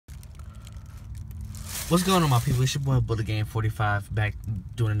What's going on, my people? It's your boy Bullet Game 45 back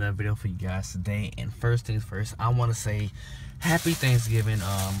doing another video for you guys today. And first things first, I want to say happy Thanksgiving.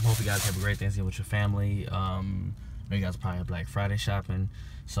 Hope you guys have a great Thanksgiving with your family. I know you guys probably have Black Friday shopping,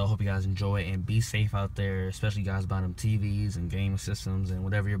 so I hope you guys enjoy and be safe out there, especially you guys buying them TVs and gaming systems and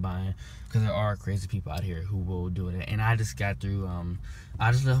whatever you're buying, because there are crazy people out here who will do it. And I just got through,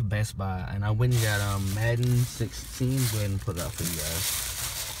 I just left Best Buy and I went and got Madden 16. Go ahead and put it up for you guys.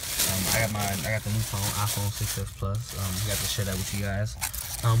 I got the new phone, iPhone 6s Plus. Got to share that with you guys.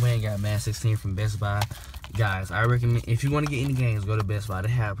 We ain't got Madden 16 from Best Buy. Guys, I recommend, if you want to get any games, go to Best Buy. They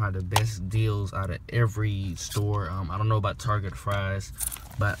have probably the best deals out of every store. I don't know about Target or Fry's,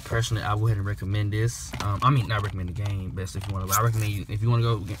 but personally, I would go ahead and recommend this. I mean, not recommend the game, best if you want to. I recommend you, if you want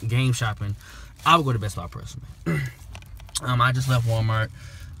to go game shopping, I would go to Best Buy personally. I just left Walmart.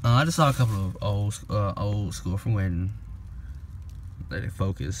 I just saw a couple of old school from when. Let it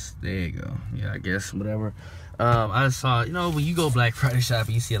focus. There you go. Yeah, I guess whatever. I just saw, you know, when you go Black Friday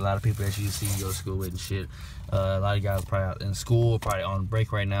shopping, you see a lot of people that you see you go to school with and shit. A lot of you guys probably out in school, probably on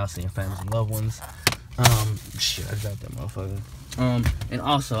break right now, seeing families and loved ones. Shit, I dropped that motherfucker. And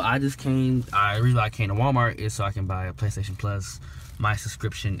also, the reason why I came to Walmart is so I can buy a PlayStation Plus. My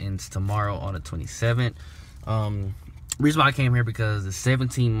subscription ends tomorrow on the 27th. Reason why I came here because the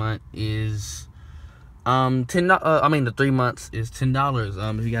 17-month is the 3 months is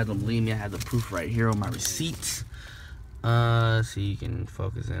 $10. If you guys don't believe me, I have the proof right here on my receipts. So you can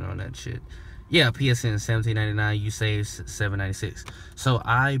focus in on that shit. Yeah, PSN is $17.99. You save $7.96. So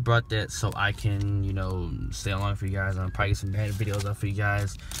I brought that so I can, you know, stay along for you guys. I'm probably get some bad videos up for you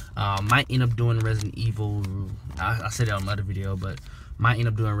guys. Might end up doing Resident Evil. I said that on another video, but might end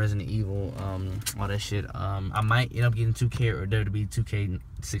up doing Resident Evil. All that shit. I might end up getting 2K or WWE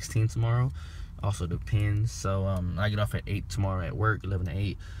 2K16 tomorrow. Also depends. So I get off at 8 tomorrow at work, 11 to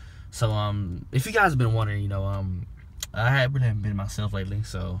 8. So if you guys have been wondering, you know, I haven't been myself lately,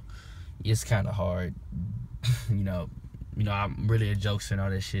 so it's kind of hard. you know I'm really a jokester and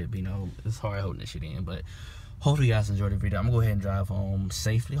all that shit, but you know it's hard holding this shit in. But hopefully you guys enjoyed the video. I'm gonna go ahead and drive home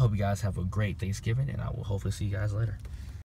safely. Hope you guys have a great Thanksgiving, and I will hopefully see you guys later.